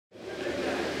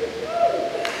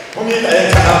Mommy, I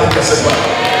can't have a person.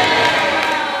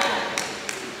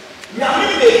 Now, we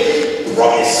make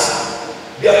promise.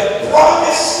 The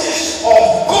promises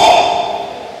of God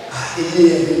are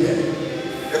here and amen.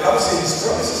 The Bible says his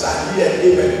promises are here and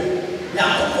amen. Now,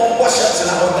 come on, wash it in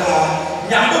our day.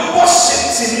 Now, wash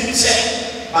it in the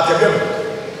check. But the Bible.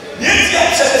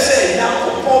 Yet, say, now,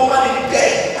 come on, money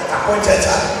day at a appointed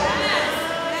time.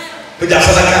 But that's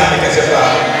what I can't make as a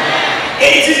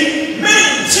 80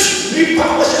 men just be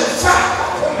published and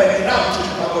fact. Come and now to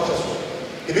publish.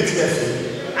 If it's there,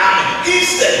 and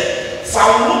instead,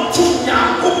 found to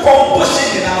Yanko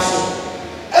pushing in our soul.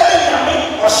 Every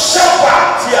Yami or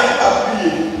Shabbat, Tia,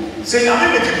 say, I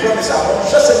make a promise. I want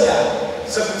just a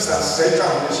circumstance, say,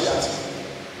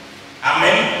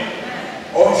 Amen.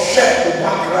 Or shed the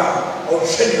background, or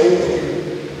shed the old.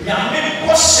 Yami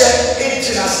push it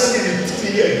in a certain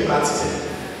 2 years.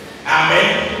 Amen.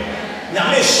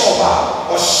 Yami Shoba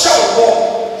or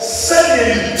Shaw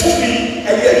sending to me a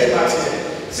year.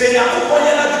 Say,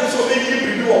 Yakupoyana to make you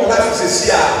renew our life as a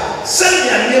year. Send me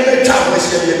a near town which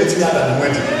you are getting out of the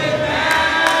wedding.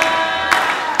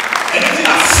 Anything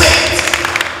I faith,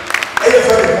 I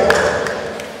very important.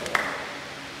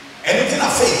 Anything I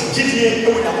faith, give me a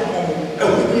woman, a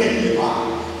woman,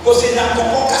 because in that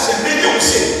Copas and many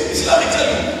say, it's not tell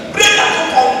you, bring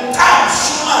that Copas time,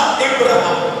 Shuma,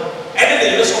 Abraham, and then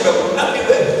the rest of the world, not be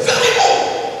very old.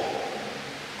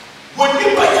 When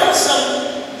you buy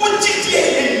some.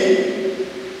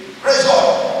 Praise God.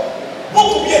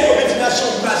 Book be a combination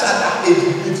brother 8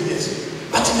 years.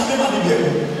 But in the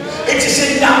memory, it is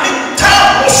a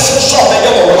time was so short that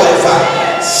you were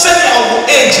alive. Send our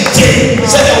age day,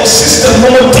 send our system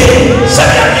more day,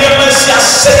 send our nearness,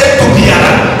 send to be I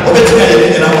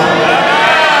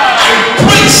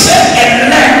praise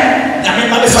and learn. I mean,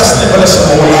 manifest the blessing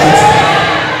of our life.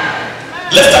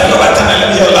 Lift up your right hand and let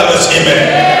me hear Allah this amen.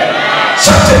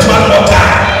 Shout it one more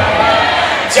time.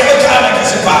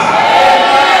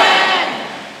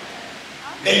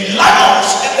 The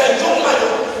lions and the young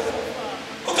lion.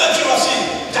 Who can you see?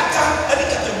 Jata, any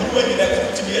category in the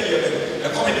community, a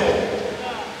corridor.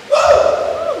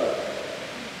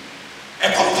 A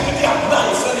community of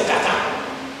blind friend Jata.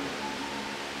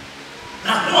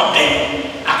 Now, no day,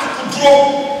 I could draw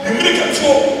the milk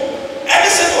control. Any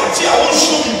second, I will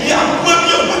show you be a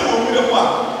woman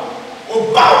or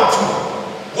bow to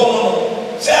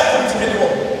woman. Say, I put it in the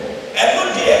wall. And no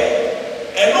dear,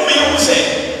 and no me who say,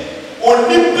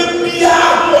 only be a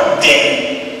one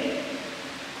day.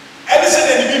 And this is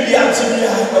the baby and to me, I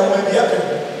will be happy.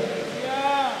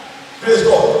 Praise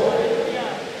God.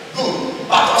 Good.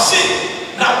 But I say,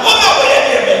 now what are we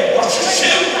here? What you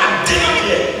share and dinner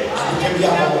here? And it can be a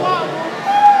woman.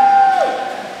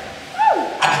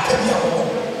 And it can be a woman.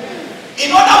 In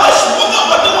other words, what are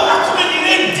we doing? In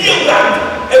a deal land,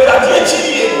 and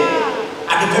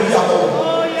the baby are all.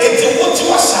 It's a what you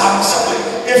are saying.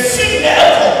 A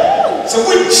female, so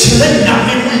we children now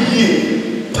we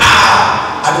year. Pa,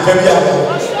 and the baby are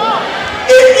all. A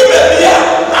baby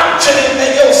are actually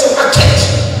made us a catch.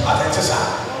 I think it's a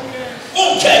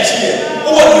won't catch here. Who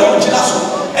are the original?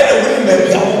 And the women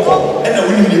baby are all. And the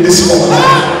women in this one.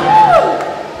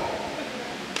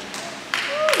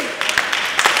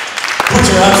 Put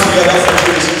your hands together for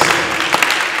Jesus.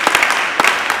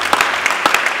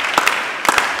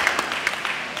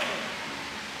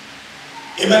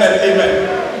 Amen and amen.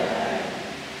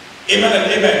 Amen and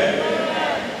amen.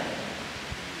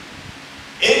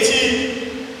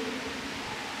 80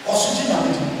 Osuji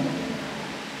Namidi.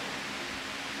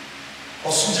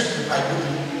 Osuji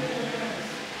Kupaibudi.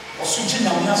 Osuji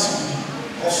Namiasi.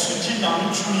 Osuji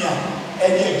Namitumia.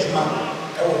 Any Juma,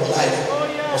 our life.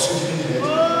 Osuji Nidi.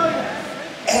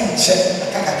 And check a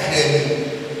kaka crane.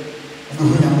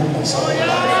 Luhuna Monsa.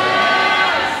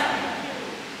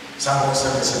 Someone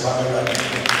said it's a family right now.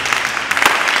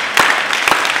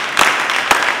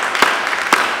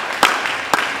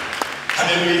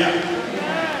 Hallelujah.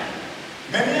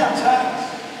 Many a times,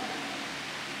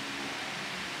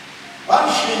 one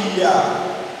year,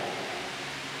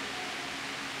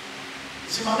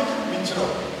 see, my mentor.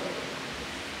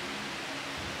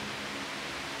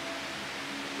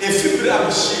 If you grab a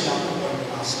shame, I'm going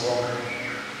to ask for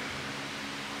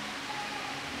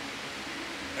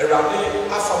around the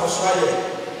Afro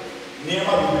near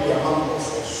my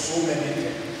for so many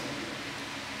things.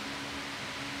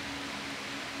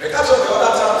 Because of the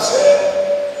other time said,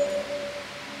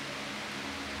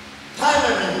 time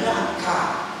and in car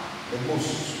the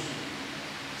most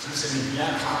since in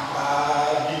car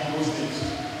in those days.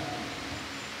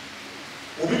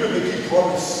 We will make a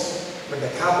promise with the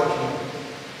car working.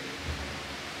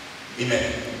 Amen.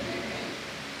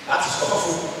 That is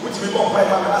also which we want by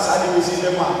as I will see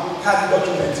them can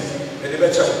document the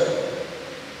better.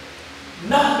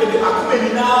 Now the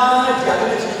Akumeni now the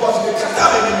ability because the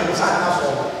Catalan was enough.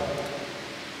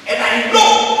 And I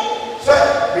know,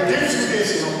 sir, within 2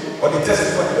 days, or the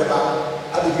testimony for the Bible,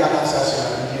 I will be an answer.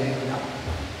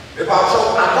 The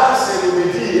Bible advance the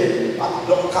idea, but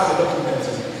don't carry documents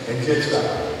and get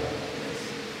that.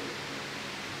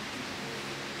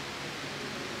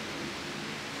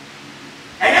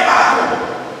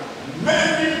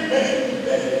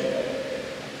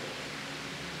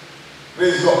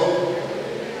 Praise God.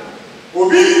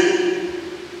 Obi,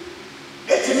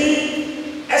 it me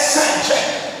a sign.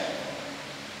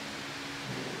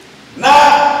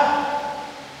 Now,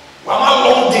 one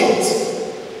long date.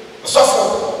 So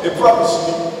for the promise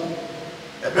me,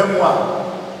 a memoir.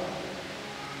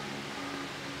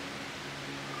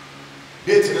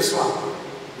 Date this one,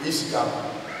 we see come.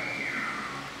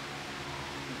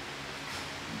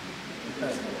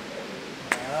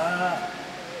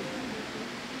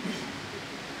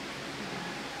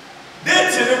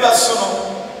 Date in the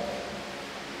son.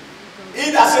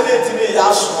 It has a date in the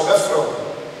house of a friend.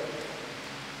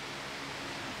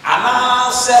 And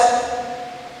I said,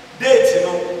 date,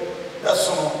 that's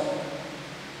so.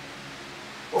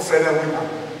 Oh, friend, a winner.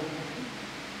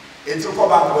 It's a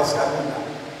problem with Scandinavia.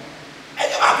 And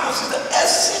you are considered a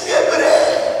senior.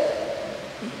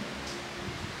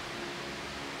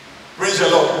 Praise the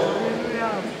Lord.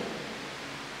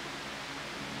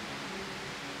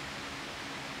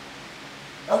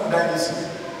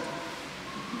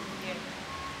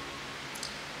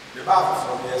 The Bible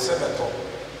from here said at all.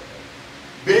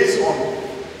 Based on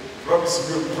promise.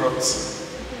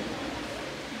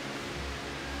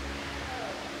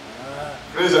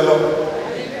 Praise the Lord.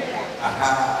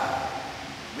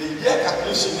 The year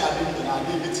calculation I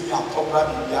did it in a program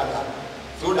in Yaka.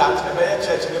 So that the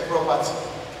church the property,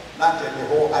 not the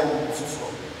whole island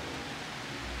from.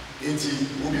 It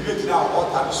will be better now all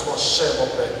times was share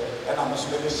of it. And I must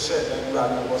make share that you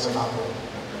are was an apple.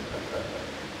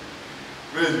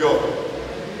 Praise God.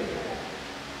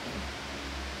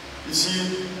 You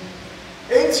see,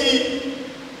 80.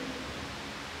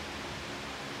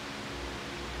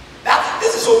 That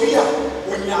this is over here.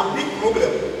 When you have big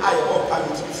problem, I have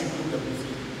come to be problem with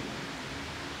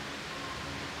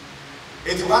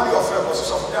you. It's one of your friends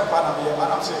was of their partner, and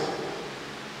I'm saying,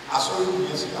 I saw you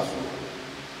years ago.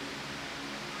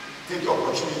 Take the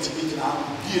opportunity now,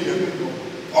 be a little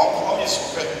or promise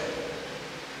of it.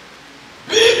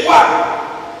 Big one.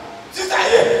 Sister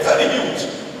here, very huge.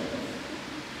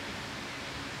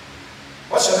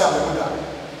 What's your name?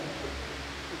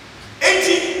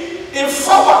 80 in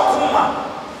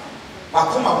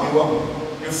Wakuma Biwa,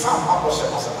 in Farm Papa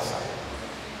Masa.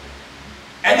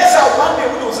 And that's how one day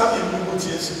we don't have any good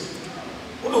years.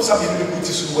 We don't have any good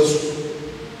years.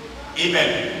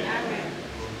 Amen.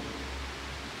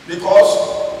 Because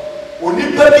when you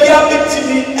put the ability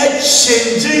to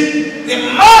change the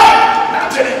mind,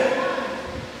 naturally.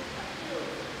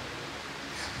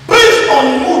 Based on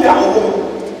mood and home,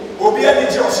 will be a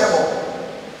yourself.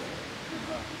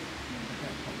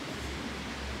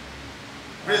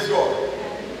 Praise God.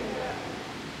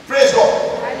 Praise God.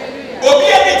 Obi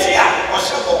eti a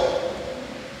oshebo.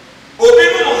 Obi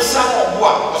no nsa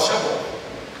oboa oshebo.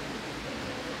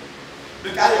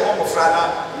 Because you want frana,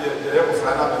 you have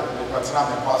frana, but not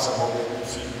the possible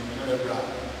film.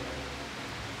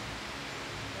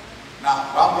 Now,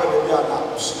 Barbara, we are now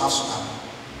tsunami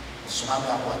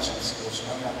watches,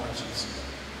 tsunami watches.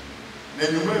 Then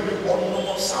you may be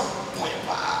almost some point.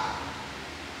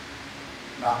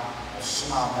 Now,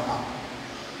 tsunami now.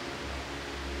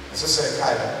 As I say,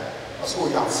 Kyla, that's all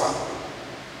you have fun.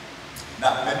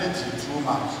 Now, many 2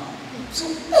 months. So,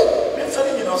 let's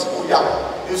say, you know, oh,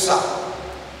 yeah, it's up.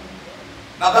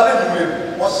 Now that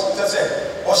anyway was just say,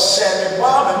 or share the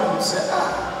bomb and you say,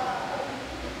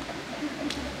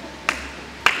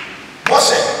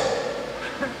 what's it?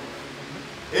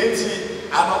 Ain't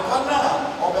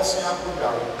Anopana or Bessia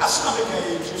Pugari? As I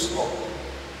became a true spot.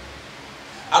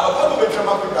 Anopana became a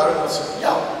Pugari and said,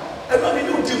 yeah, and when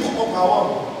you do come up our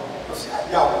own, I said,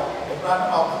 yeah, the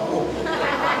brand of pool.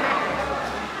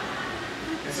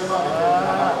 It's a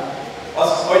man. Oh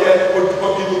yeah,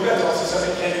 what you better was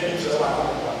something can be just like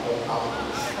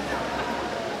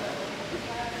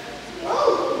oh,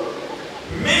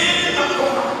 man, I'm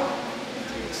going.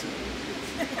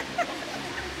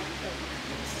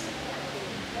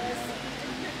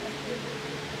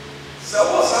 So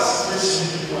what's that situation?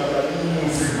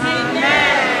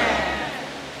 Amen.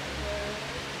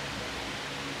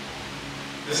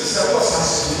 This is what's that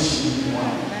situation?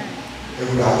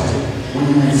 Everybody, we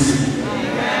move.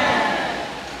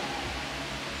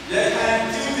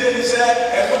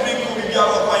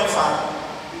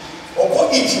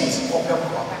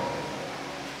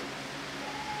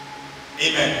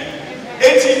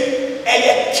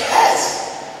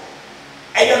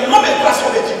 And you're not a class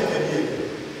of the chicken.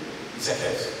 It's a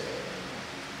curse.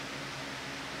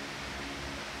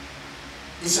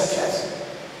 It's a curse.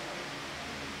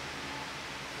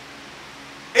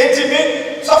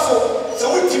 Intimate, suffer.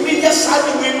 So we to me, yes, I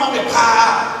do with my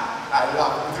power. I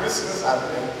love it. This is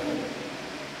happening.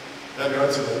 Let me go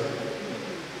to them.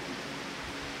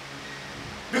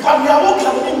 Because we are all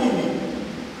coming in.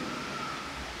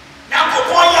 Now, go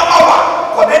on your power.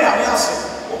 But then I'm answering.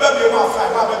 Baby, you are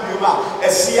fine. Baby, you are.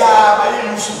 Esia, my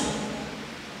use.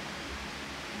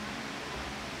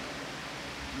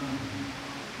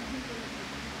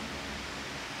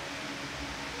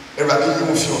 Everybody,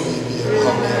 you feel me.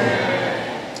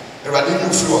 Everybody, you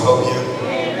feel how here.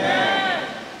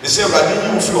 They say, everybody,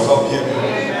 you feel how here.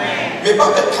 We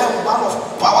about the time one of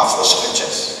powerful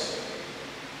scriptures.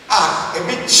 A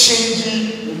bit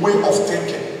changing way of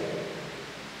thinking.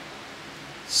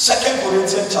 2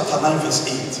 Corinthians chapter 9 verse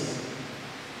 8.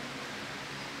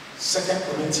 2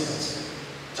 Corinthians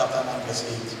chapter 9 verse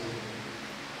 8.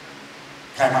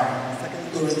 Come on.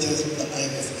 2 Corinthians chapter 9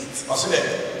 verse 8. What's it?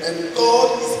 And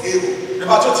God is able. The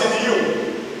battle to you.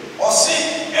 Or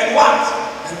see and what?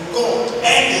 And God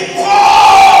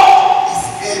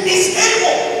is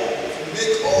able to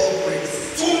make all grace.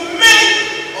 To make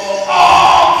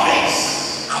all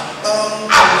grace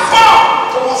abound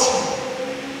towards you.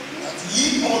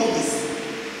 Ye always.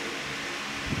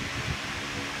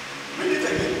 Read it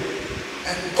again.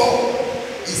 And God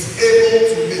is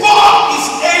able to make. God is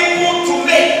able to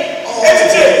make. I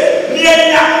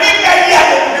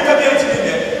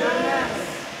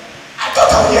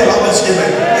thought I would hear loud and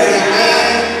amen.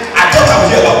 Amen. I thought I would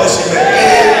hear loud and amen.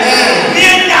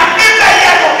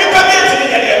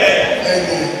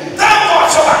 Amen. Thank God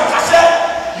so much. I said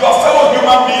your fellow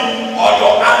human being or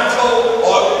your uncle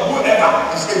or whoever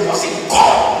is able. I say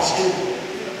God is able.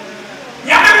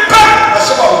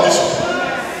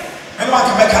 Anyone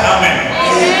can make an amen.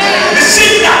 The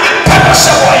same God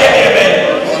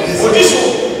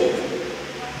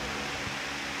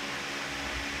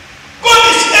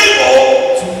is able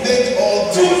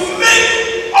to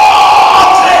make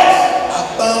all grace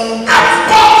abound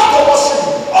towards you.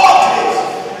 All grace.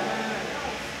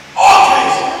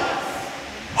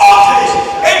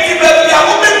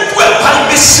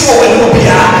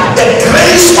 The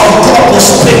grace of God will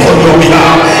speak on your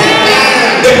behalf.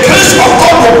 The grace of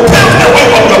God will pave the way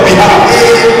on your behalf.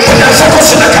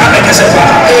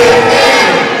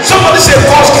 Somebody say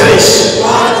God's grace.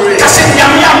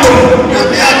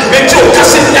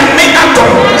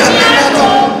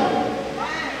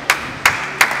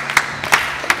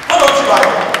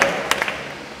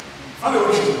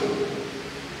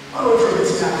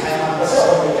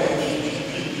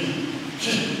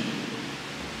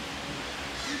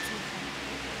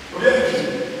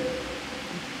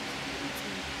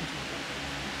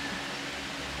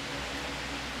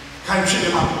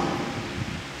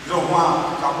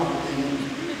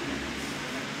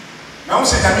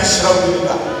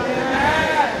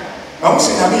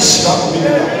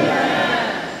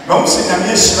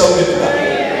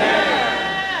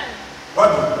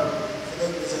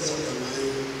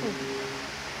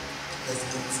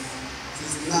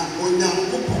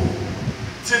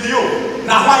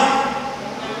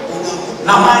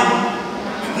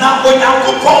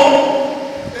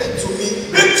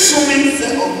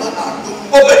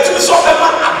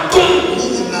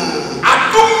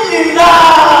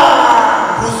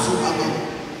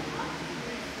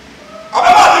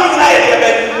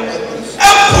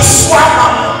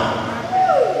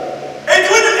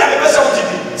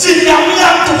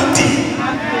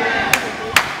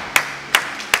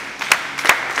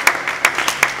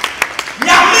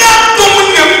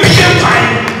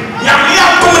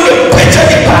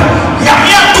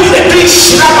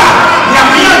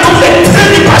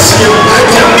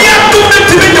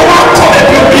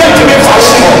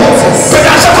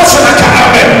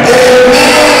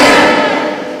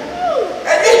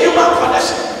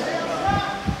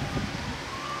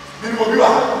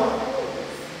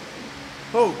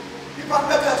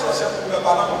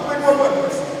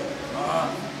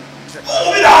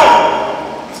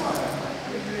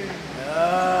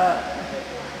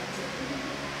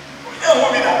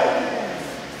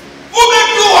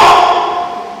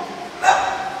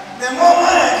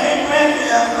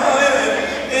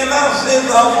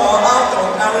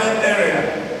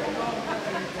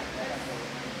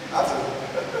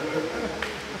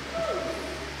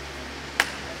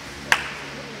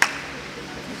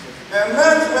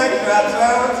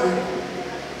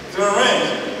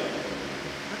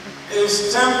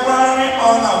 is temporary,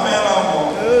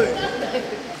 unavailable.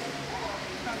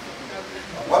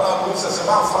 What happens is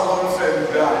about following faith?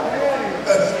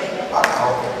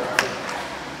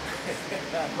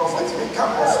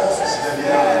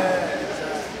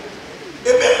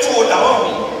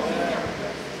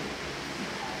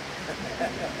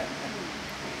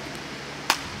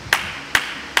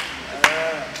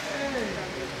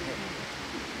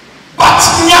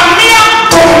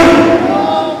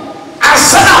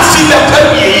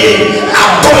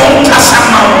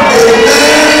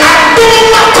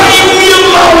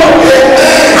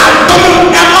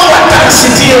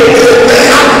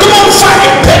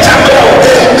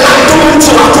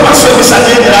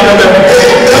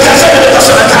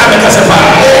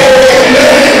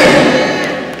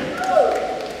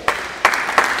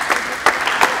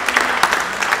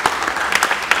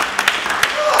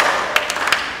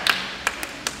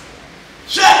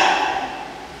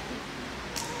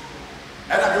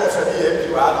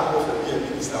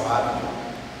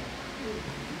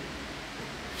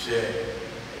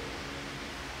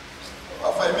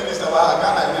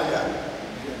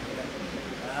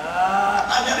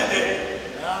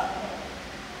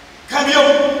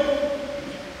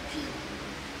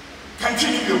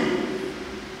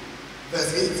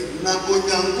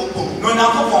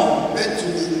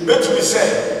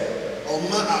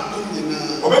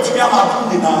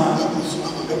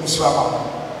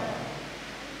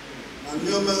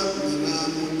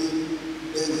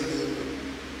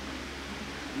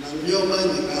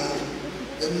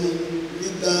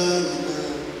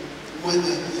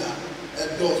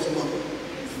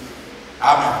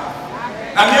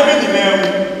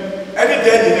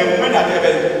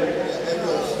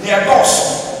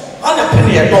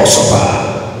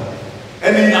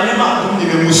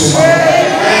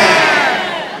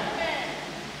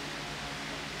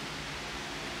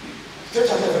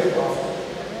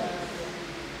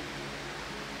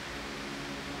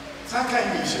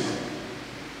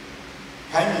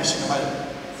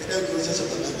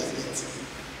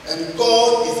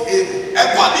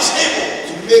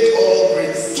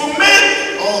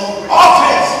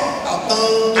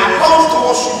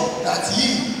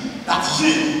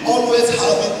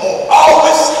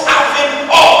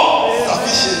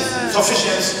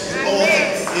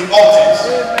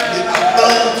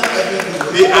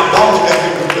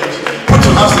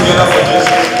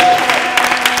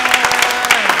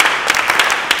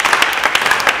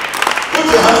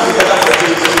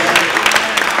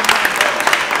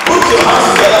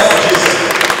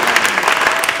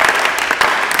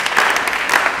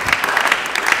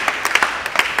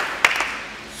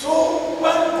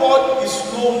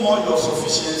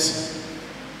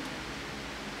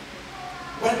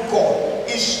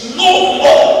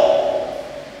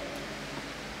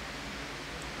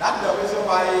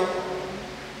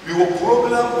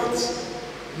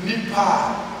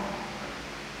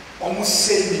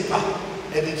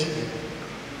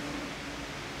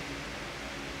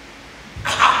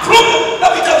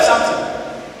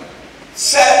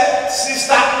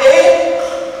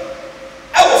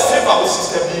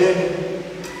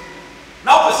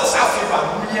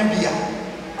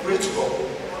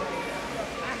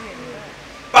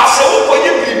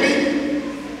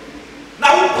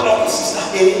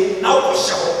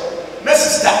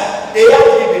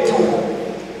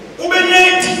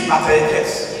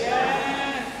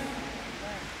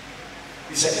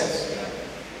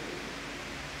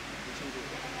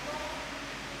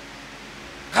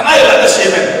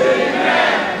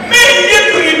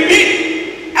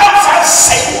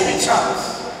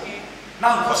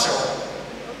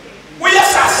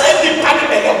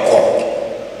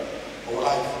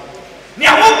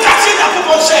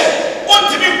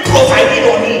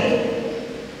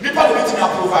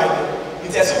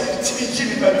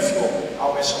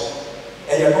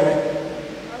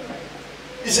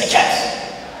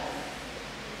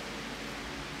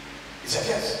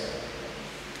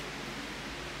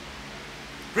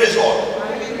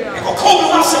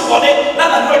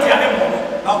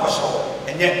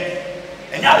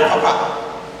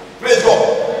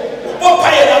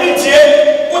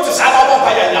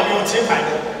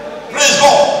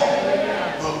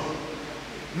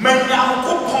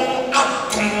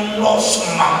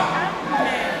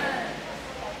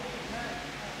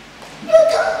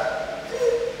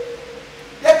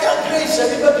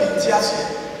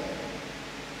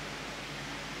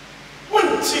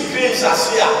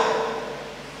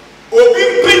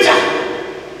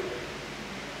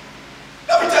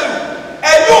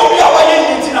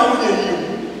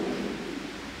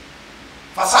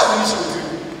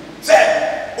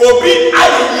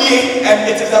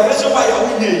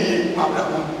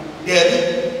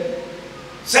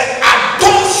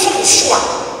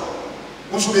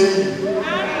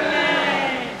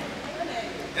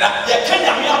 Na ye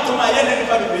kanya me atoma ye na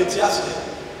nipa be ti ase.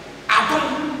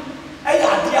 Adom e ya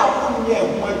ade a won ye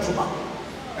ho adwuma.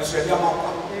 Eso e dia ma kwa.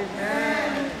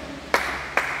 Amen.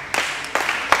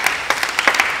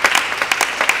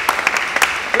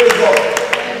 Praise God.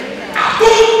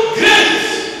 Adom grace.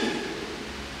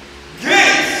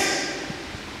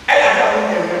 E ya da won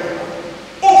ye ho adwuma.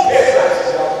 O pay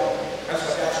price ya. Eso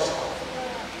e dia so.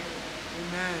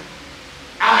 Amen.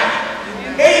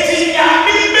 Amen. Eti ya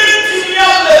mi be ya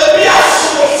le bi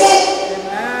aso.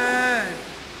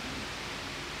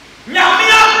 Nyame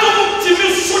adom timi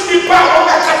so nipa o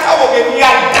ka kata wo be ni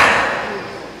ada.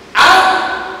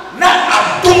 Na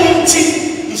adom ti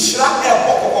isra e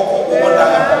kokokoko wo da.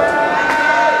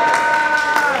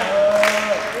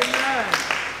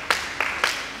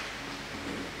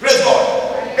 Praise God.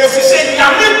 If you say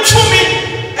nyame tumi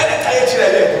e na taye tire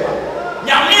le kuma.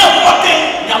 Nyame abote,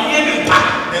 nyame ni pa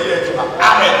na le kuma.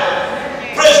 Amen.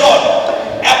 Praise God.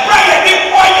 E prayer ni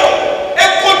oil e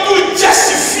ko do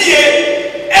justify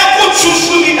echo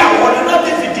choosing that one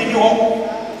another in your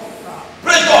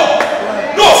praise God.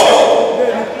 No,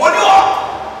 when you are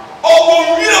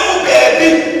oh, real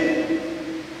baby,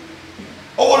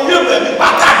 oh, real baby,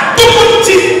 but I don't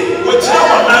think what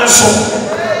our answer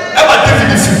ever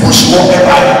David if you push walk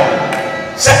around.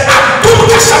 Say, I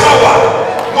don't Kasamawa,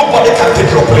 nobody can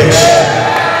take your place.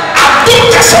 I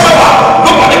don't Kasamawa,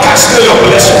 nobody can steal your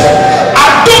blessing.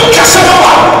 I don't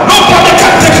Kasamawa, nobody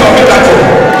can take your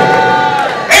miracle.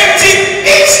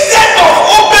 Instead of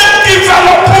open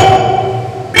developing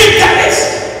bitterness,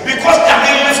 because they are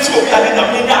being left to be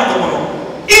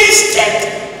instead,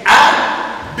 I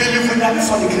believe in them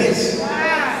for the grace.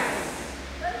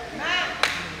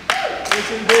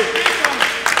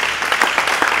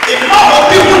 If not,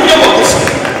 people never go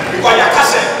free because you can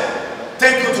say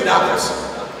thank you to that person.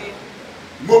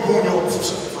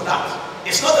 For that,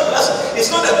 it's not a blessing.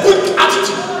 It's not a good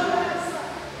attitude.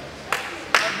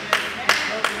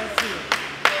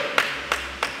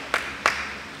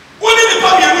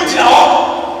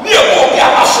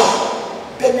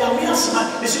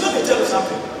 Let me tell you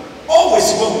something.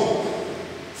 Always go.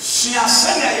 She has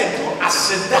sent her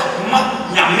as a dark man,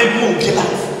 Yamemo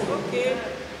life. Okay.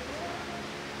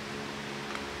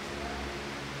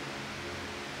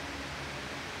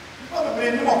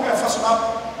 You know, first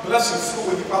blessing flow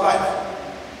with your life.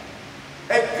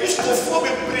 A Christopher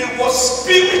was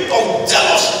spirit of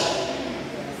jealousy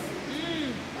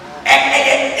and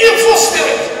an evil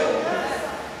spirit.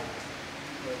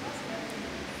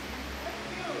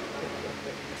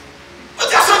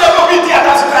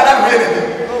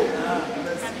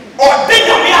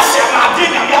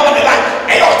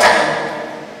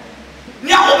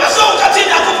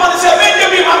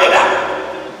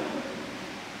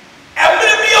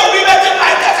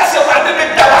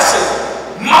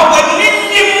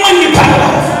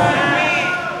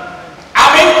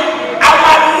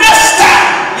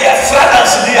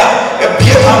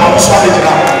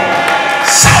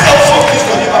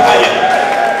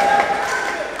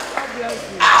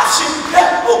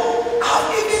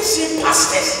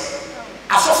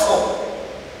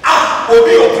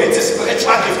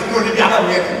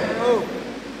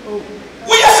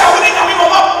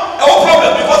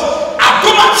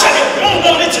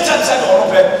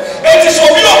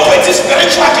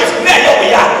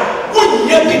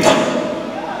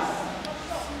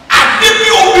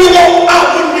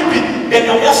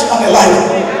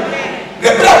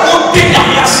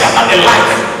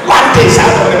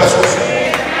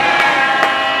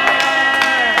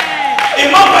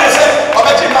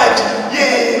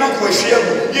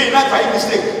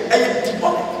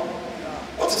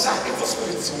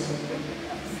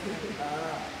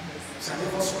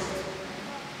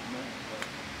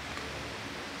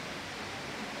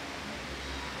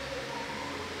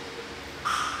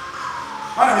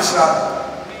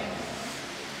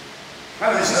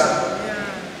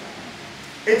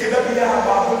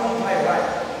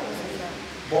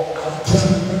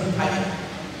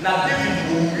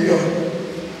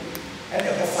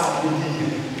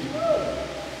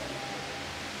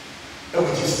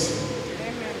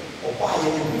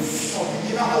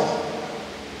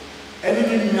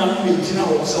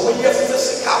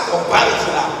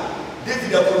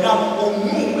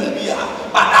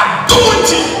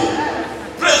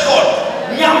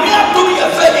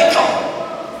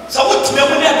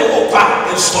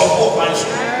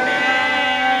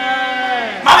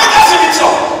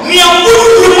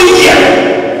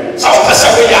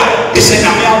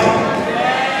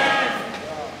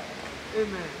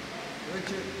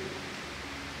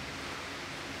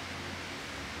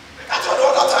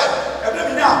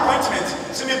 Appointment,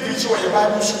 see me preach or your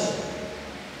Bible school.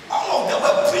 All of them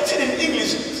were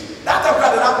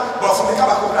me come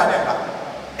back over there.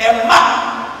 Emma,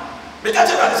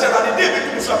 because I said, I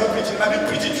didn't do something preaching, I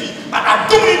didn't preach it, but I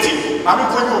do it. I'm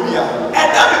going to be here. And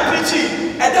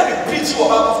then we preaching,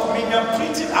 about communion,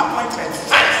 preaching appointment.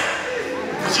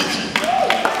 Preaching.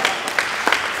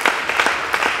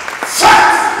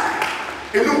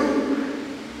 You know.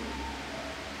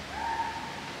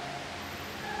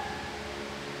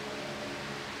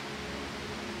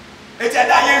 It's a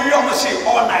day you almost say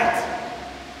all night.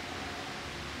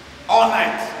 All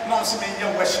night. No, see me in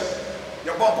your worship.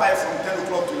 Your bonfire from 10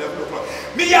 o'clock to 11 o'clock.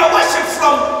 Me your worship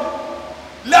from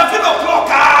 11 o'clock.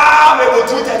 We go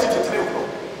 2:30 to 3 o'clock.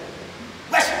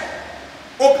 Worship.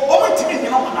 Oh, to me, you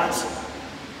know, answer.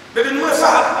 But the news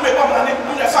are, I'm a bomb.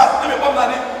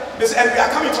 And we are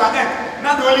coming to an end.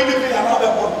 Now the only people are not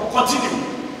going to continue.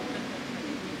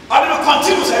 I don't know,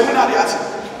 continue, so I will not be asking.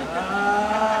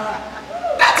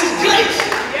 That is great.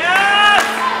 Yes.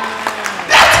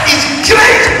 That is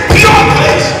great. Pure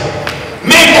grace.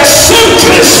 May the same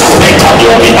grace operate on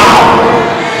your behalf.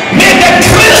 May the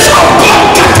grace of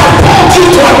God catapult you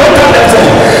to another level.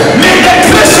 May the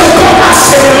grace of God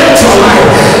accelerate your life.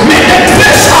 May the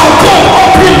grace of God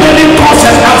open many doors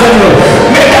and avenues.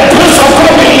 May the grace of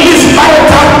God release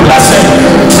marital blessing,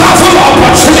 travel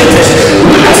opportunities.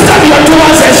 Understand your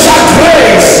doers and shout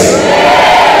grace.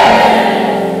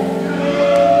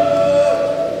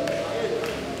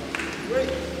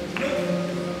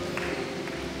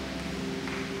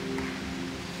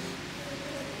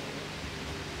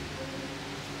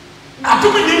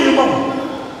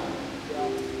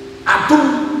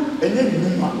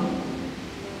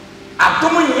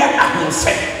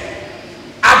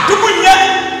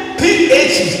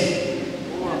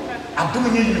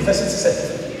 University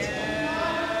certificate.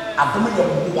 Adom your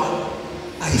boa.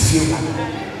 I feel that.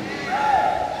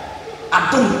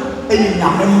 Adom any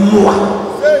nyame moa.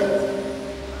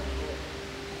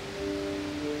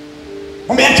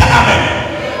 Omen amen.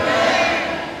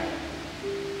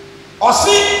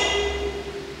 Osi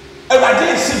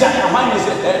Ewade sija aman is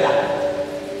there.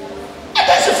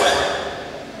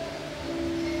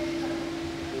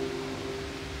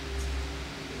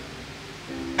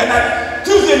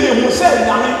 You say,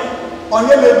 Yami, on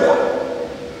your labor.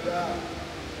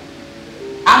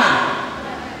 Amen.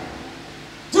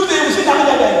 Today, we see Yami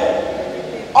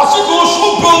there. Also, those who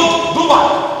build Dubai,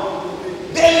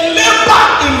 they labor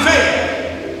in vain.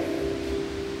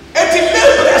 And the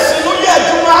labor is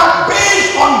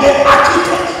based on the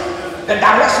architect, the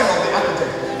direction of the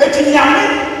architect. And Yami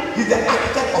is the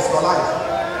architect of your life.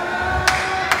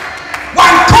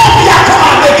 One time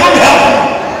they can't help you.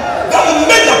 They will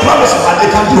make the promises and they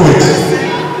can't do it.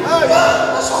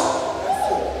 That's all.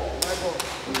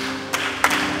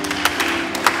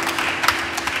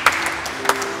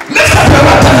 Lift up your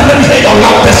right hand and let me hear your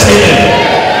loudest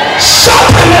amen.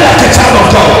 Shout amen like a child of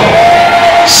God.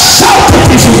 Shout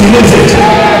it if you believe it.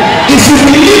 If you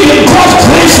believe in God's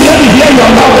grace, let me hear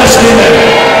your loudest amen.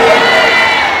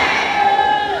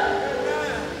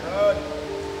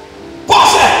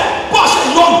 Pastor,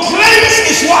 your grace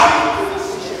is what?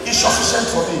 Is sufficient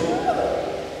for me.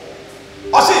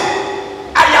 I say,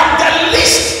 I am the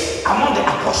least among the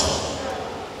apostles.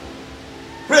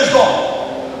 Praise God.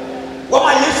 When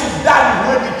my Jesus died,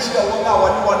 when the children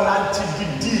were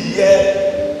 90 years,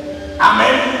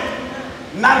 amen.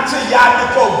 90 years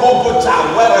before Golgotha,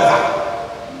 wherever.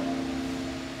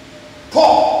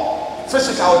 Paul,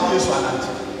 physical years were 90.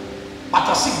 But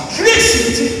I see grace in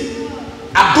it.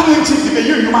 I don't need to give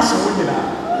you must win now.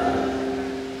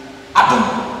 I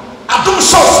don't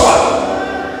show one.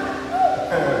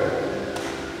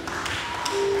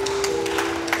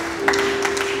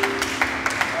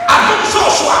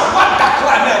 What that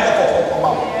cry never.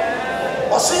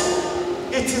 See,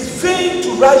 it is vain to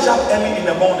rise up early in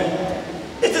the morning.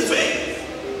 It is vain.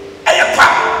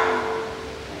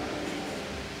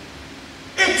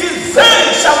 It is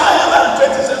vain. Psalm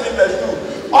 127 verse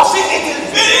 2. Or see, it is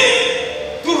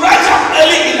vain to rise up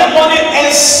early in the morning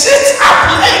and sit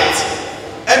up late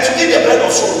and to eat the bread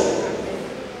of sorrow.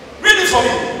 Read it for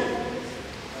me.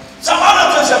 Psalm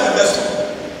 127 verse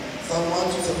 2. Psalm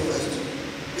 127 verse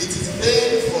 2. It is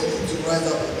vain for you to rise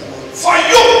up in the morning. For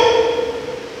you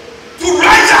to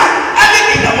rise up early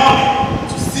in the morning.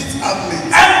 To sit up late.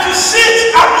 And to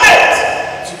sit up late.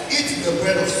 To eat the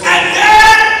bread of sorrow. And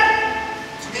then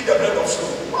to eat the bread of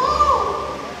sorrow.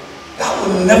 Wow. That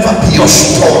will never be your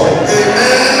story.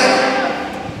 Amen.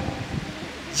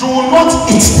 You will not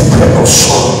eat the bread of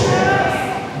sorrow.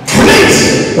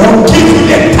 Grace will give you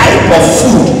the type of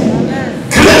food.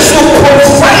 Grace will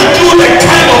provide you the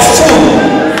kind of food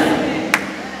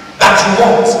that you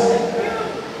want.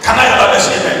 Can I have a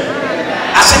amen?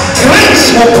 I said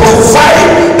grace will provide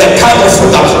the kind of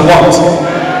food that we want.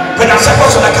 When I say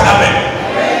what's on the amen.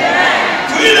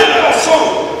 Do you know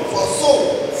soul? For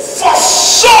soul. For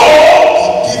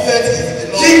soul. He giveth his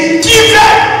beloved. He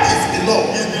giveth His beloved.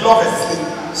 His beloved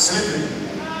sleeping.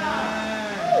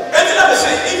 And then I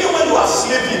say, even when you are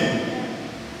sleeping,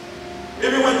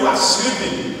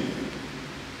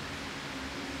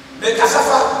 the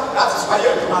cassava, that is why you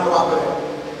command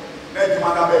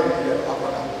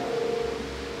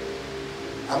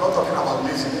I'm not talking about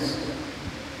laziness.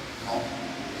 No, I'm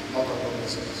not talking about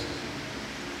laziness.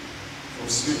 From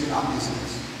sleeping and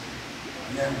laziness.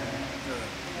 Amen.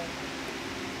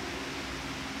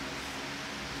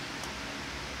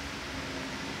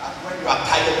 And when you are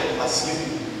tired and you are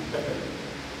sleeping.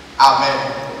 Amen.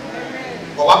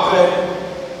 But what prayer?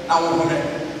 Now we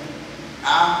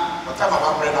whatever I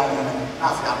pray now, now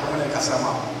if you are doing a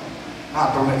casama, now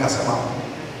doing a casama.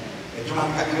 And you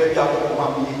want to get out of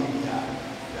one meeting.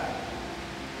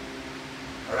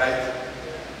 Alright?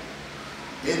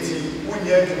 Eti, when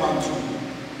you are to me,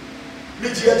 you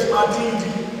are to my team.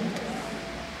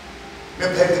 Me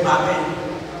pay to my name.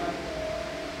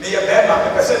 Me a bad man,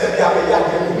 I said that they are a young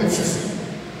and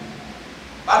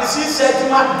but he said to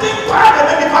my deep part and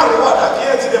any part of the water, I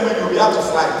can't see them when you'll be out of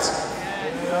flight.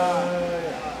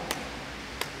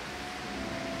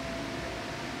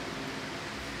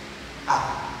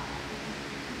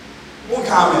 Won't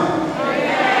come in.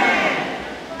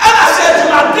 And I said to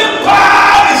my deep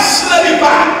part is slowly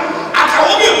back. I can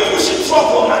only push it through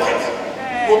the market.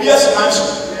 Will be a smash.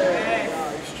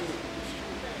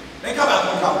 Then come back,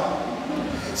 come.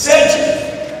 Say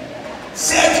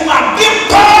to my deep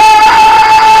part.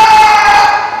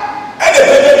 And the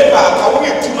baby back, I will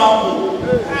get to my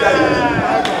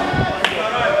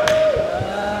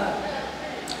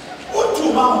what to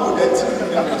my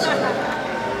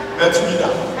that's me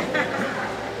that.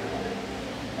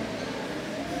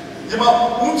 You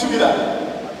want to be that?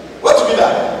 What to be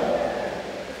that?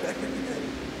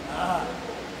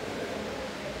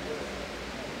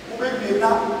 Who may be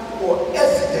now for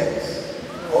evidence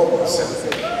or myself.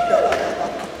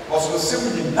 Also,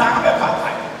 simply now a part.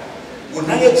 When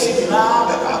I achieve now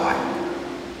the power,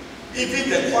 even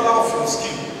the color of your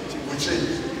skin will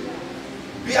change.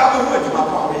 Be able to do my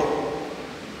power.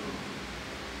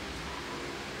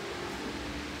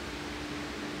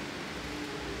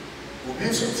 We'll be in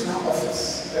our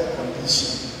office, air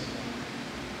condition.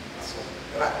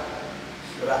 Right.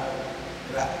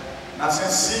 Now,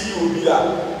 since see you will be there,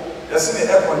 there's an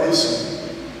air condition.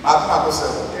 I'm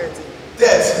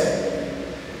 30.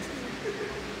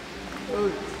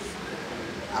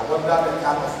 I wonder the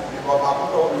kind of because I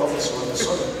put all the office on the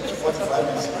sun 45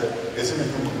 minutes ago. Is it me?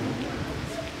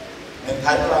 And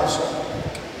type answer.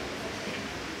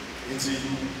 It's a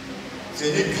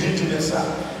greediness.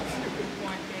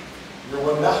 You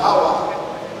wonder how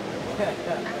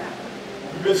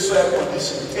you be so air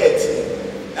condition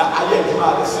 30. Now I am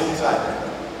at the same time.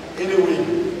 Anyway.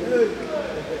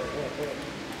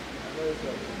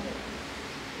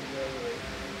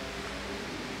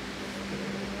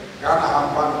 Ghana have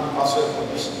one master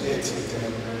condition 30.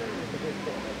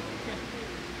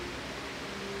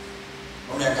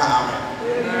 Amen.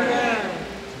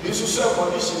 This is a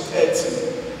condition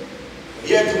 30.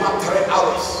 Here to have 3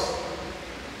 hours.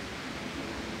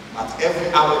 At every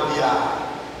hour we are.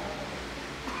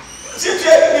 Since you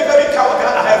very cow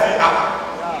every hour.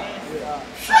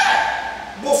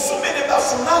 But so many people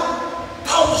now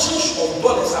thousands of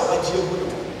dollars are what you will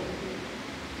do.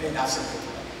 Then that's it.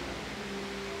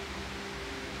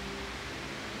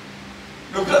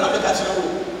 No, grandma, make that you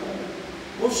know.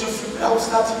 Once you I was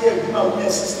starting here, we are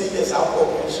 60 years out of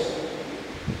operation.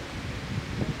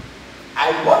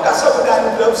 I wonder something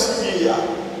that you don't see here.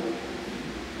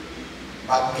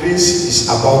 But grace is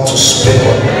about to spread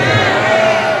on you.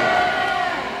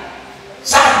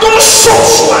 So don't show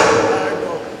one.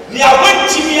 You are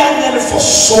waiting here for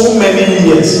so many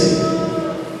years.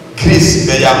 Grace,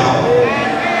 be your mouth.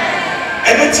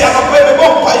 And it's a baby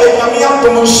bomb by a young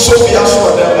woman, so be as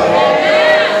whatever.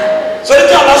 So you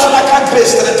can also like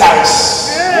grace 3 times.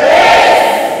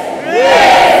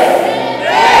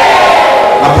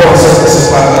 My brother says this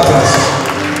is why I class.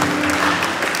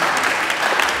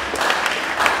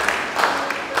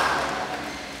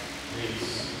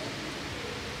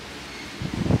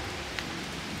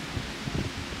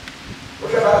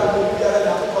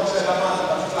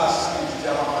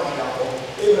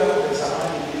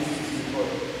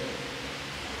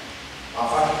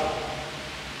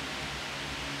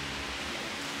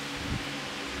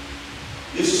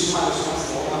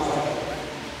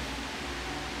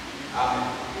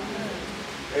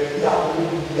 Amen.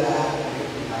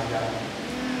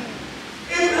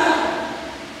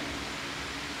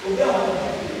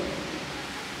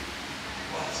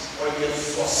 But when you're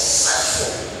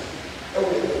successful,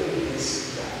 everything is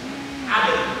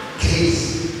added grace.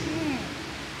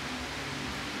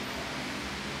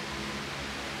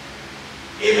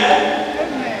 Amen.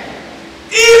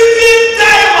 Even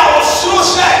time I was so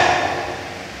sad.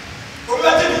 From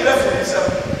that time, you left for yourself.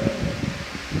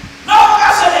 Now, I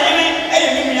said, hey,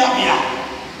 you mean me up.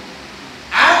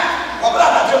 Ah, what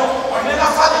about that? Or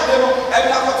never find the devil, and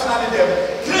not what's not in them.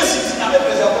 Grace is not a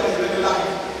present in the life.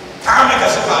 Can't make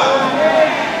us a bad.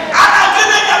 And I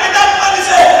didn't have that money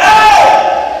say, hey,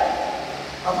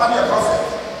 I'm not your prophet.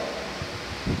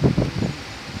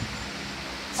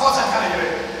 Thoughts I can't hear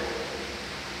it.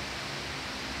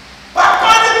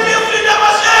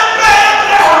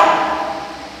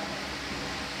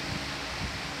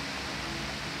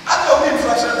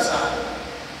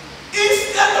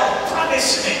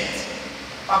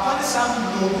 Papa is some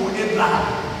logo Abraham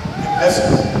the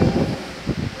blessing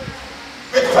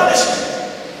with punishment.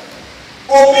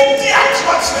 Obedience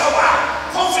whatsoever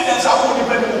confidence I won't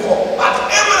depend on. But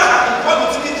Abraham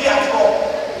got to be the actual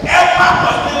ever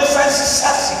on the sense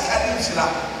sassy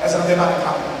as a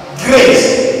grace.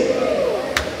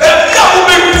 But now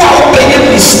we will make a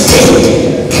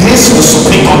mistake. Grace will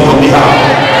speak on your behalf.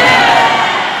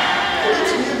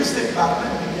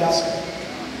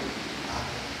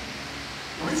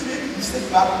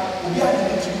 But we are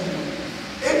going to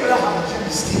Abraham made a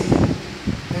mistake.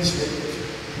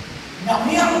 Now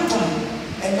we are done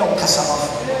and no cassava.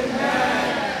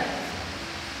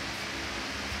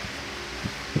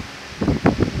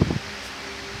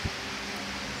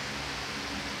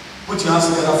 Put your hands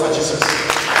together for Jesus.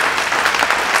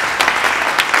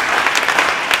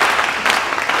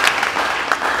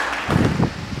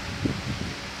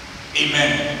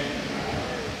 Amen.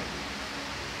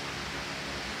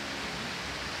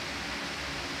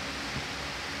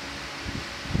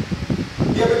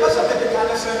 Because of the kind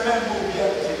of men who will be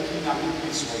taking a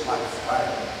piece of life,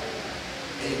 right?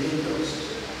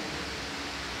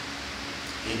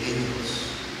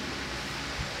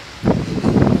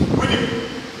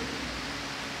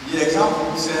 The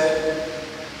example said,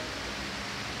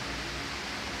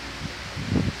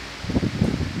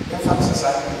 if I'm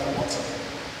society in water,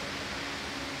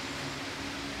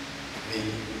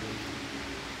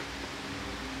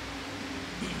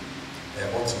 the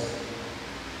water.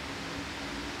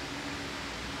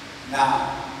 Now,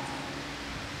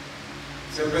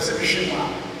 the perception,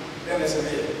 then there's a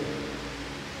way.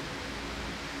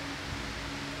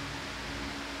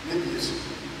 Maybe you see.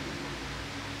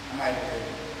 I might pay.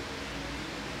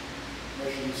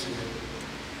 Maybe you see.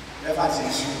 If I say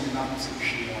you, not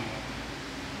perception.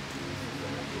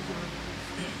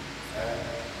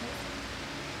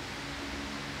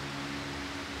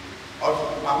 Okay,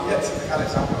 I'm yet to take an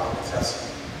example of it.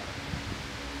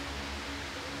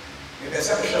 If there's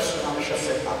a chef, I'm a chef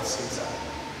at the same time.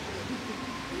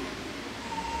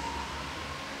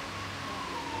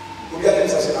 Who get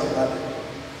this as a brother?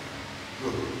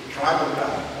 Good. Try to do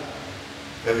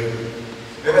very good.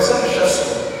 If there's a chef,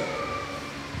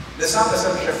 the sound is a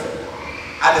chef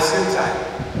at the same time.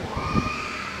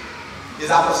 Is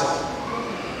that possible?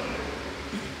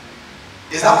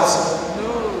 Is that possible? No.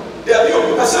 There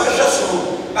will be a chef,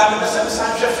 but the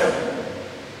same chef.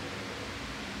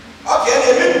 Okay,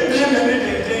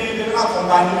 they not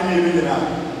combining the now.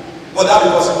 Would that be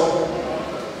possible?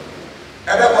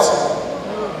 Ever possible?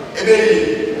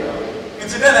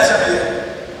 Incident as a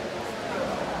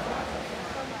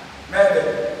maybe.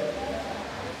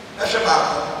 That's about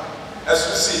as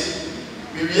we see.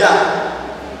 We are.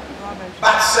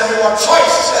 But send your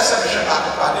choice as a Shabbat,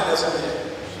 but as a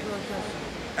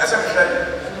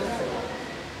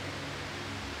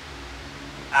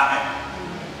Amen.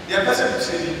 The person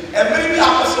said, every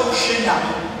person will shame you.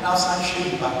 Now, some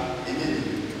shame back.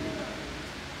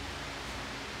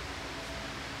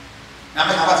 Now, I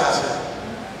have to say,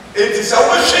 it is a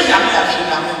shame you,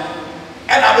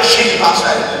 and I will shame you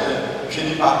outside. Shame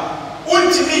you back.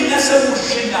 Ultimately, necessary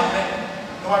shame you,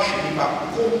 no shame back.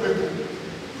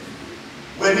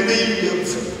 When you be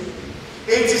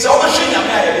it is a shame you,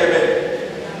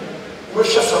 we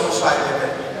shall satisfy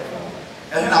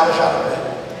and then I will shout.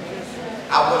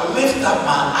 I will lift up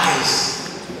my eyes.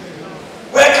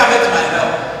 Where cometh my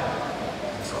help?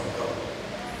 From God.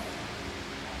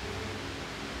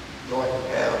 Your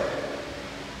help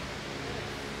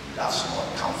does not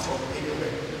come from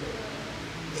anywhere.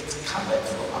 It cometh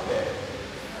from above.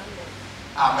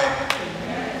 Amen.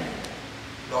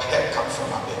 Your help comes from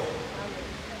above.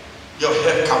 Your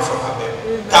help comes from above.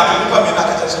 That people may not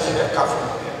say your help comes from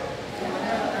above.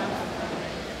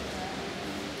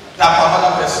 That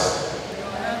another person.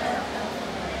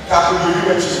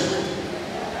 much.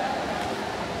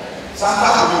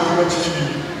 Sometimes I will give it to you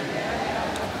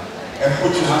and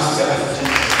put your hands together for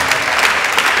Jesus.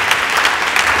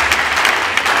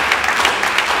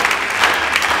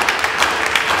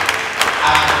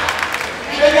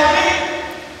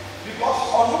 Because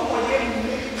on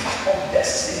of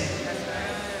destiny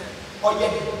or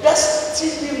your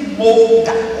destiny mold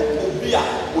that will be a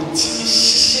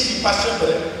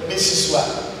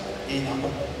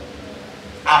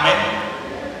amen.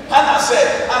 Hannah said,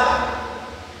 Hannah,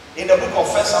 in the book of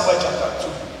 1 Samuel chapter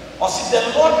 2, or see the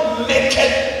Lord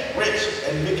maketh rich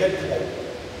and maketh poor.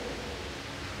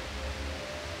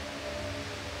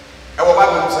 And what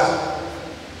Bible says,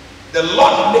 the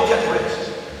Lord maketh rich.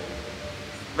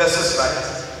 Verses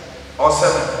 5 or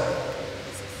 7.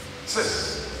 6.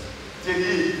 1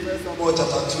 Samuel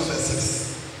chapter 2 verse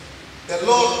 6. The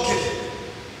Lord giveth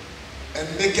and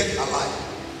maketh alive.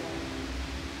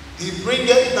 He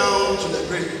bringeth down to the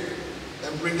grave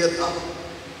and bringeth up.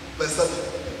 Verse 7.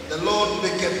 The Lord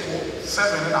maketh poor.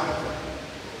 7 now.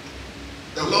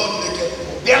 The Lord maketh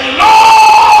poor. The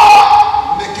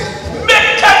Lord maketh poor.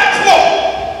 Maketh poor.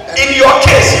 In your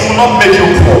case, He will not make you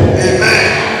poor.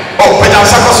 Amen. Oh, amen.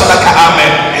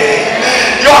 Amen.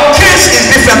 Your case is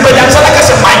different. But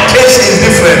my case is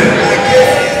different.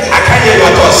 I can't hear you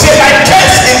at all. Say, my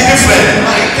case is different.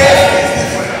 My case is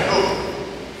different. No.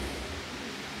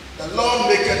 The Lord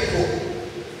maketh poor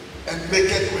and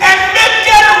maketh rich. And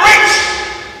maketh rich.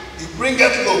 He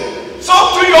bringeth low. So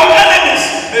to your enemies,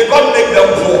 may God make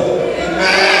them poor.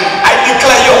 Amen. I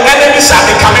declare your enemies are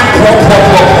becoming poor.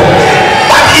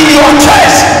 But in your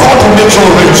case, God will make you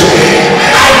rich.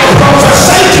 I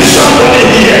prophesy to somebody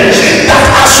here that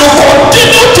as you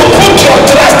continue to put your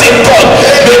trust in God,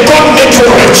 may God make you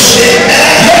rich.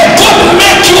 May God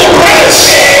make you rich.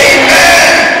 Amen.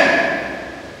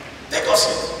 Take us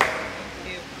in.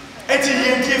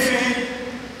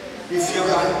 If you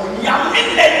are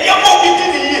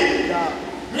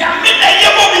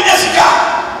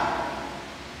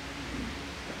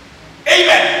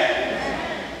amen.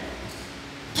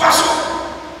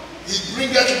 He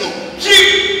bringeth low. He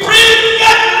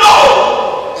bringeth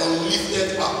low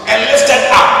and lifted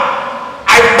up.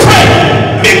 I pray,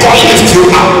 may God lift you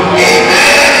up. Amen.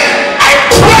 I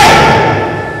pray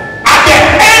at the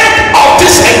end of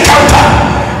this encounter,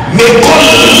 may God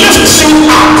lift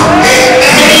you up. Amen.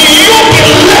 May you be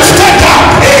lifted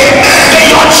up. Amen. May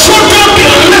your children be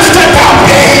lifted up.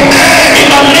 Amen. In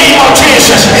the name of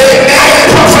Jesus. Amen. I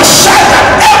prophesy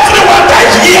that everyone that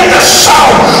hears the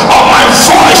sound of my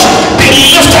voice be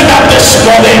lifted up this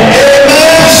morning.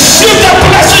 Amen. Receive the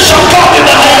blessings of God in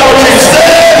the name of Jesus.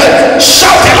 Amen.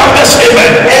 Shout it out this,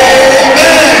 amen.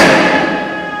 Amen.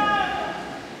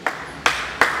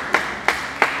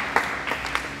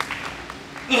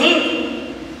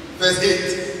 Verse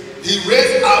 8. He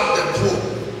raised up the poor.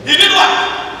 He did what?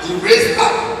 He raised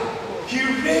up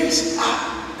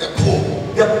the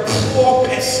poor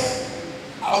person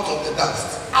out of the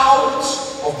dust.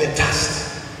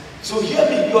 So hear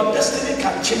me, your destiny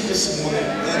can change this morning.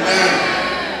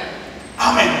 Amen.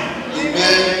 Amen.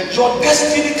 Amen. Your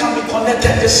destiny can be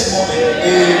connected this morning.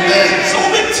 Amen. So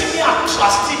we are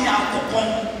trusting your coupon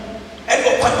and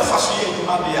your point of us here to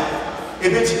Mabia.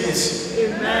 Amen.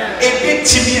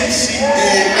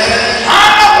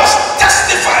 Hannah was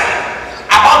testifying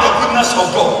about the goodness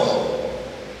of God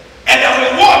and the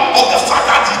reward of the fact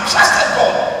that he trusted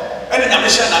God. And in the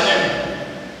mission and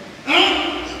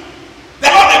the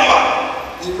Lord did what?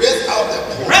 He raised out the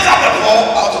poor.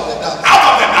 Out of the dust.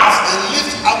 And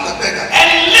lift up the beggar.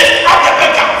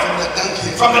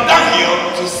 From the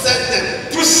dunghill. To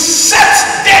set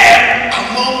them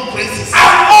among princes.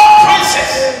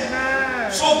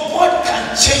 So God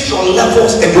can change your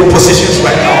levels and your positions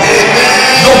right now.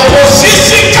 Amen. Your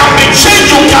position can be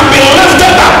changed. You can be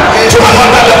lifted up to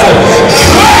another level.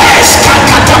 Grace can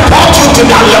catapult you to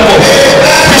that level.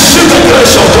 Receive the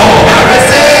grace of God. I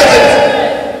receive it.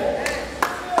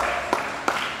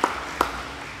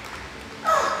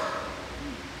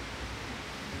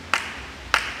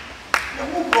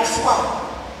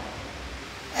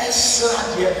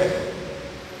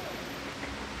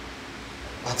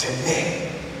 But a man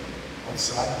on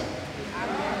Sunday.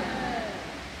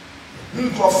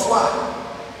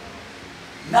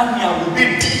 Namia will be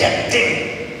dear thing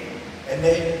and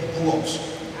then who else?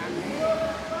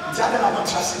 I'm not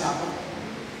trusting him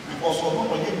because we're not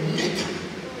only maker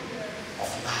of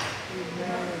life.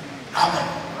 Amen.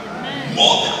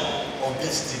 Mother of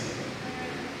destiny.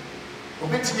 We're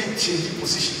going to make changing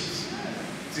positions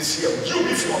this year. You,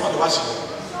 if you are not watching,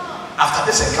 after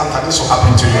this encounter, this will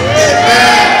happen to you.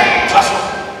 Amen. Trust me.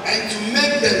 And to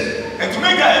make them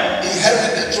make them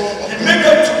inherit the throne of He made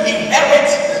them to inherit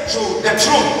the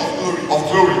throne of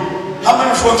glory. How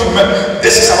many want to remember?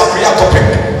 This is our prayer topic.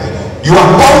 You are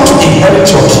about to inherit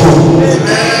your throne.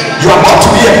 You are about to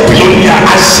be a billionaire.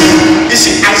 I see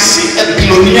a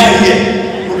billionaire here.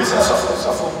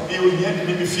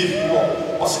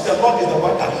 Or see the Lord is the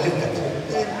one that lifted the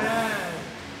throne.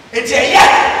 It's a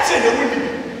yeah, say the women.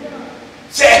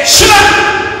 Say a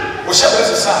children. Whatever is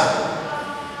the sign.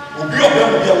 Will be of them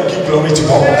will give glory to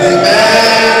God.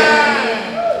 Amen.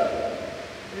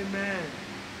 Amen.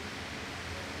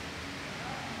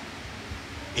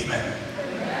 Amen.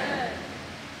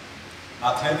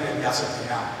 Now tell me we are something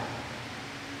now.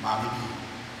 Mommy be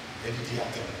let it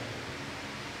happen.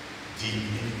 The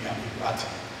enemy are bad.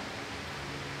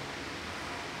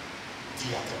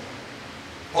 Theater.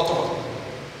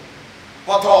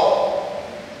 What all?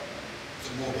 To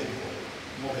move it.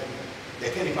 They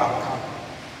can't even come.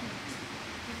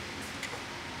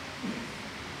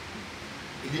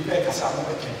 It depends on how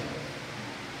much.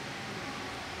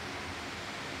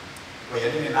 Where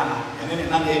you're in Nana, and then in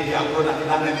Nana, they are grown and in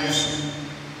Nana use.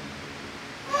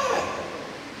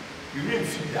 You really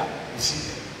feel that, you see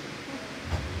them.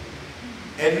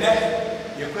 And then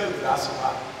you're going to glass of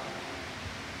water.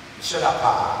 Shut up,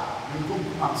 you go to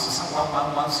months,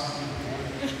 someone wants to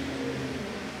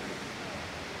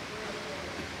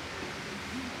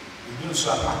you do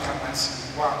so. I can't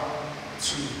see 1,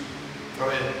 2, 3,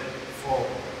 4,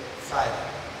 5,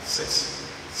 6,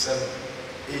 7,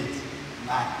 8,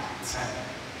 9, 10.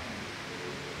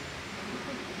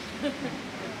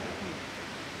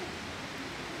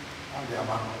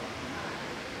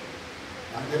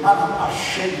 And the man I'm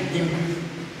ashamed him.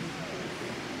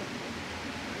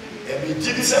 We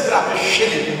did this every time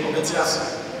shame in the tears.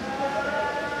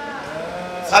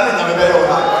 Sunday, I'm a better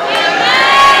one.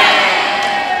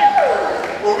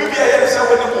 Oh, we be here,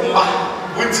 someone who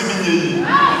went to me.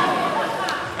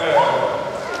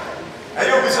 I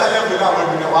hope it's a level now.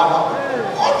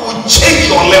 God will change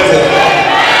your level.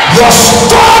 Your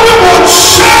story will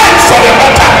change for the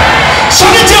better.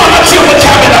 Somebody on the team with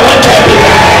Kevin, I went to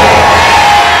everywhere.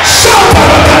 Shout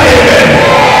out, amen.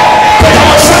 But I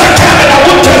was saying, Kevin, I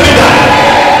won't tell you that.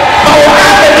 Now, I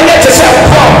have a minute to say,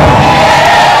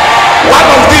 one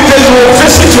of these days you will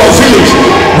visit your village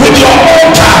with your own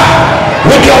car,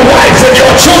 with your wife, with your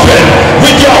children,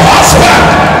 with your husband,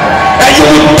 and you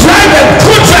will drive a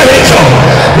good vehicle.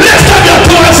 Lift up your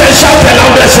two hands and shout the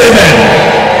loudest amen.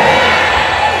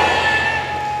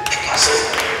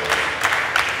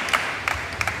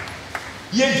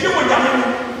 You deal with them.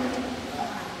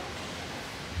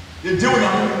 You deal with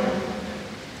them.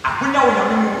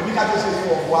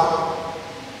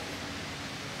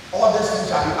 All these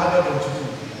things are added unto you,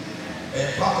 a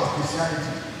part of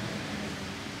Christianity.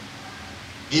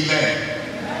 Amen.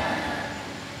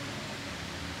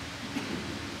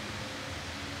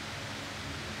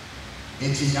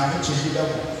 It's in your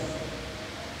level.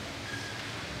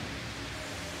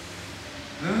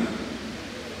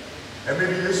 Every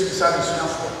day you decide to swim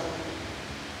for.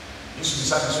 You should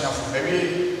decide to swim for. Maybe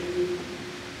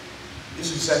you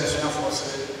should decide to swim for.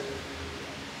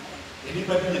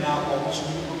 Anybody now almost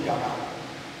will be around.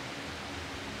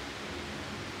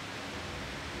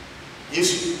 Yes,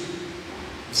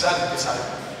 decided.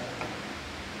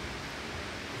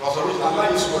 Because the original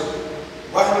line is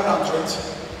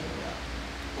 120.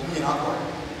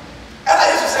 And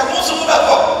I used to say, most of them